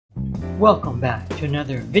Welcome back to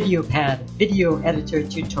another VideoPad video editor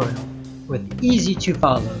tutorial with easy to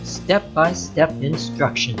follow step-by-step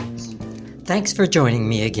instructions. Thanks for joining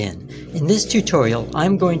me again. In this tutorial,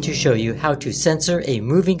 I'm going to show you how to censor a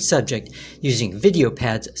moving subject using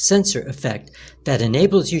VideoPad's Censor effect that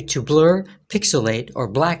enables you to blur, pixelate, or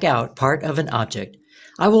black out part of an object.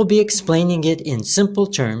 I will be explaining it in simple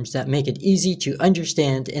terms that make it easy to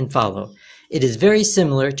understand and follow. It is very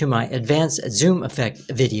similar to my advanced zoom effect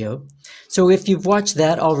video, so if you've watched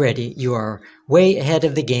that already, you are way ahead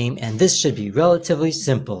of the game and this should be relatively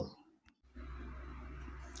simple.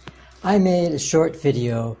 I made a short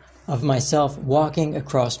video of myself walking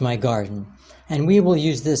across my garden, and we will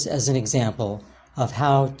use this as an example of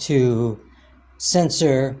how to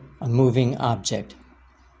censor a moving object.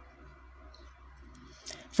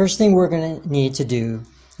 First thing we're going to need to do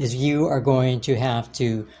is you are going to have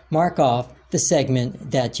to mark off the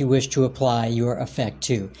segment that you wish to apply your effect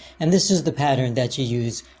to. And this is the pattern that you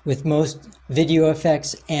use with most video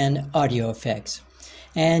effects and audio effects.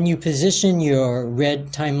 And you position your red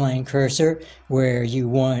timeline cursor where you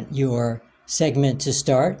want your segment to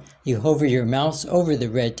start. You hover your mouse over the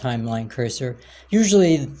red timeline cursor.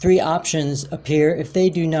 Usually 3 options appear. If they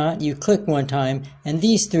do not, you click one time and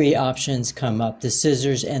these 3 options come up, the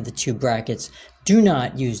scissors and the 2 brackets. Do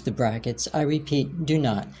not use the brackets. I repeat, do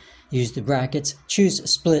not use the brackets. Choose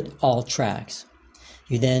split all tracks.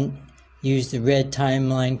 You then use the red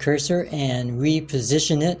timeline cursor and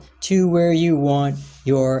reposition it to where you want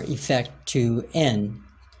your effect to end,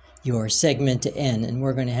 your segment to end, and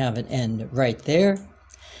we're going to have it end right there.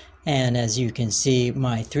 And as you can see,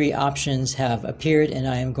 my 3 options have appeared and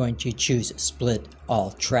I am going to choose split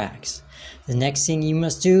all tracks. The next thing you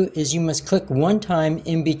must do is you must click one time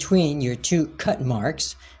in between your 2 cut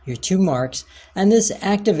marks, your 2 marks, and this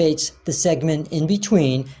activates the segment in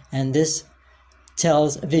between, and this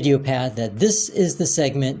tells VideoPad that this is the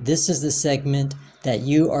segment that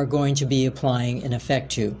you are going to be applying an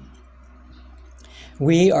effect to.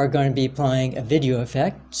 We are going to be applying a video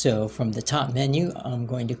effect, so from the top menu I'm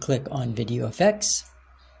going to click on Video Effects,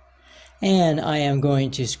 and I am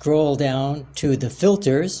going to scroll down to the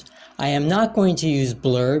filters. I am not going to use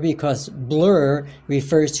blur because blur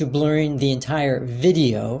refers to blurring the entire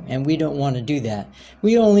video and we don't want to do that.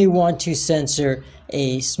 We only want to censor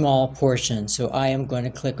a small portion, so I am going to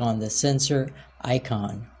click on the censor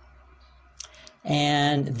icon.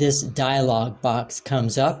 And this dialog box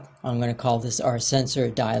comes up. I'm going to call this our censor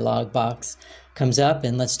dialog box comes up,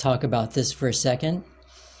 and let's talk about this for a second.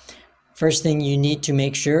 First thing you need to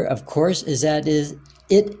make sure, of course, is that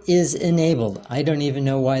it is enabled. I don't even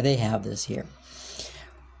know why they have this here.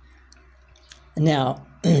 Now,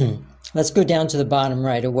 let's go down to the bottom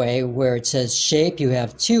right away where it says shape. You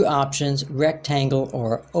have 2 options, rectangle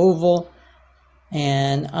or oval,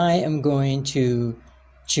 and I am going to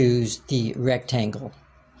choose the rectangle.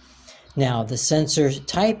 Now, the censor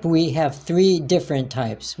type, we have 3 different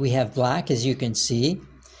types. We have black, as you can see.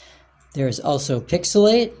 There's also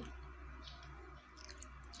pixelate,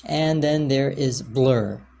 and then there is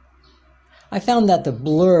blur. I found that the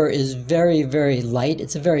blur is very, very light.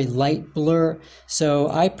 It's a very light blur, so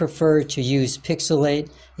I prefer to use pixelate.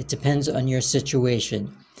 It depends on your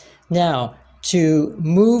situation. Now, to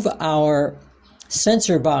move our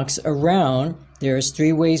censor box around, there's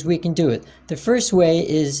 3 ways we can do it. The first way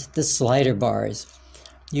is the slider bars.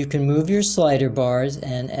 You can move your slider bars,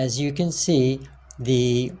 and as you can see,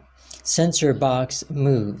 the censor box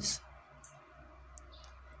moves.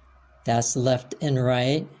 That's left and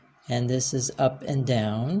right, and this is up and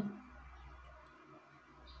down.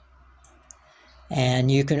 And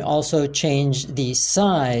you can also change the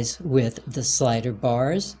size with the slider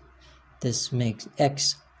bars. This makes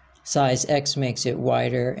size X makes it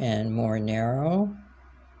wider and more narrow.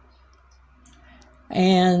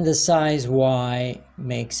 And the size Y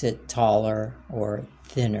makes it taller or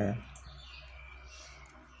thinner.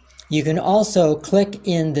 You can also click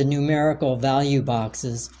in the numerical value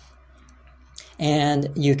boxes and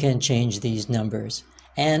you can change these numbers.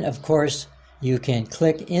 And of course, you can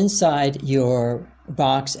click inside your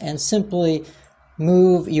box and simply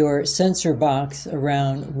move your censor box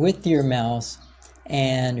around with your mouse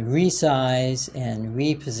and resize and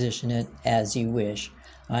reposition it as you wish.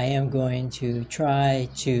 I am going to try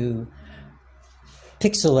to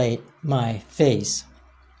pixelate my face.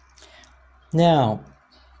 Now,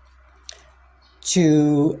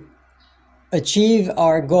 to achieve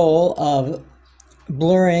our goal of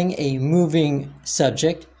blurring a moving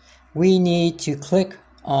subject, we need to click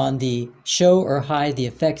on the show or hide the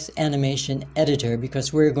effects animation editor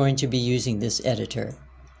because we're going to be using this editor.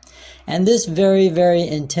 And this very, very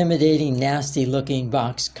intimidating, nasty looking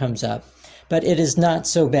box comes up, but it is not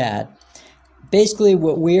so bad. Basically,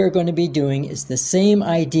 what we are going to be doing is the same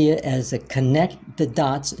idea as a connect the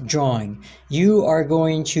dots drawing. You are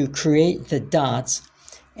going to create the dots,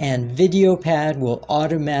 and VideoPad will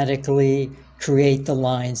automatically create the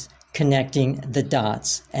lines connecting the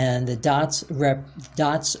dots. And the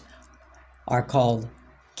dots are called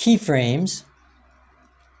keyframes.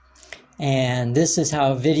 And this is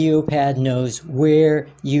how VideoPad knows where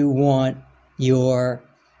you want your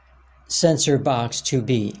sensor box to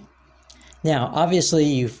be. Now, obviously,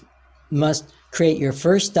 you must create your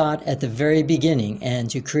first dot at the very beginning. And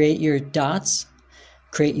to create your dots,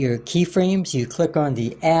 create your keyframes, you click on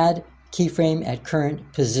the Add Keyframe at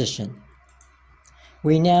Current Position.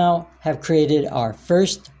 We now have created our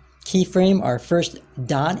first keyframe, our first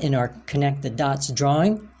dot in our Connect the Dots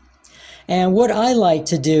drawing. And what I like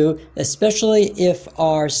to do, especially if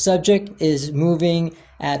our subject is moving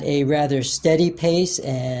at a rather steady pace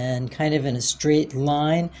and kind of in a straight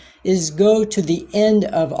line, is go to the end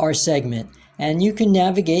of our segment. And you can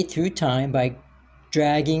navigate through time by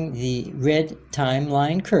dragging the red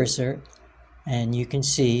timeline cursor, and you can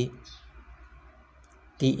see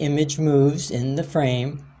the image moves in the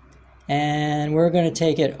frame. And we're going to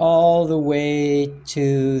take it all the way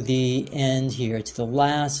to the end here, to the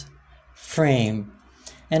last frame.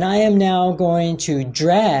 And I am now going to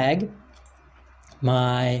drag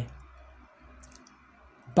my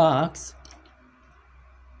box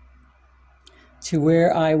to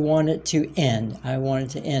where I want it to end. I want it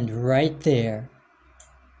to end right there.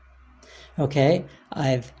 Okay,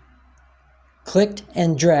 I've clicked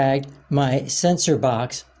and dragged my sensor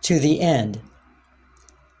box to the end.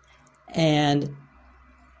 And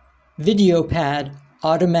VideoPad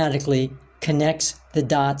automatically connects the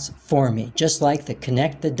dots for me, just like the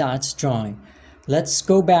Connect the Dots drawing. Let's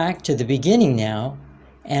go back to the beginning now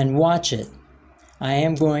and watch it. I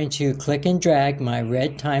am going to click and drag my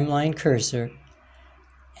red timeline cursor,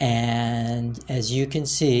 and as you can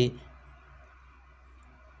see,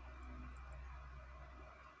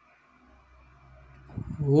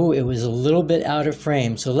 ooh, it was a little bit out of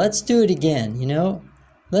frame. So let's do it again.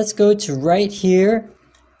 Let's go to right here.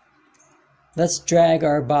 Let's drag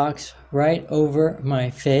our box right over my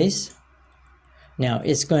face. Now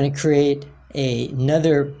it's going to create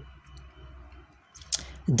another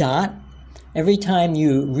dot. Every time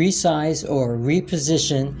you resize or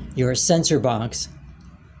reposition your sensor box,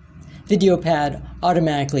 VideoPad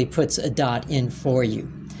automatically puts a dot in for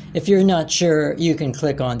you. If you're not sure, you can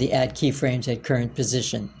click on the Add Keyframes at Current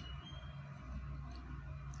Position.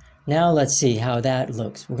 Now let's see how that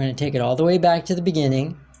looks. We're going to take it all the way back to the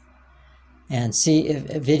beginning and see if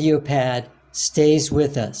VideoPad stays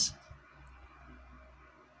with us.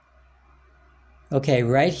 Okay,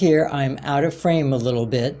 right here I'm out of frame a little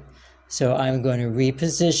bit, so I'm going to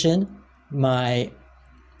reposition my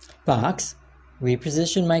box,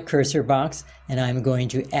 reposition my cursor box, and I'm going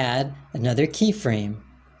to add another keyframe.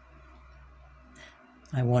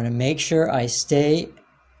 I want to make sure I stay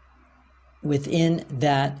within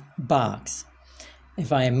that box.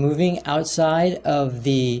 If I am moving outside of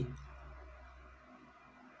the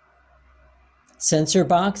sensor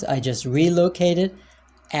box, I just relocate it,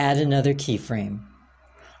 add another keyframe.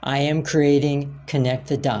 I am creating Connect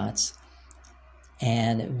the Dots,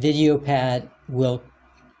 and VideoPad will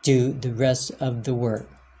do the rest of the work.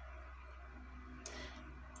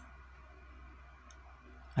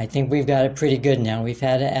 I think we've got it pretty good now. We've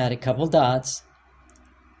had to add a couple dots,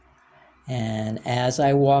 and as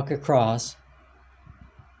I walk across,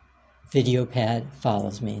 VideoPad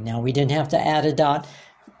follows me. Now, we didn't have to add a dot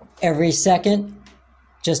every second,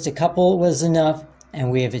 just a couple was enough, and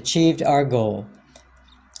we have achieved our goal.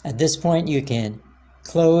 At this point, you can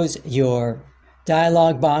close your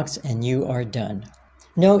dialog box and you are done.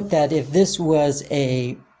 Note that if this was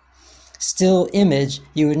a still image,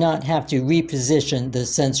 you would not have to reposition the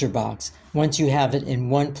sensor box. Once you have it in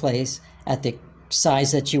one place at the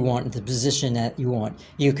size that you want, the position that you want,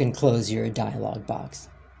 you can close your dialog box.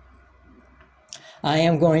 I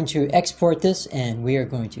am going to export this and we are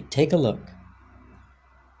going to take a look.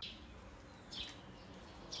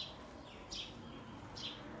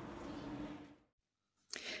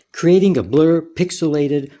 Creating a blur,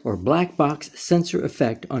 pixelated, or black box sensor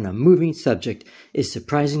effect on a moving subject is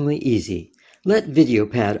surprisingly easy. Let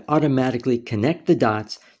VideoPad automatically connect the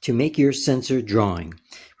dots to make your sensor drawing.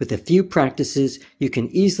 With a few practices, you can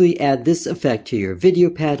easily add this effect to your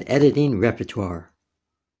VideoPad editing repertoire.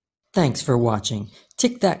 Thanks for watching.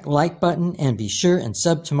 Tick that like button and be sure and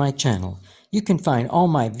sub to my channel. You can find all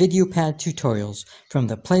my VideoPad tutorials from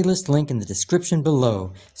the playlist link in the description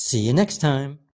below. See you next time!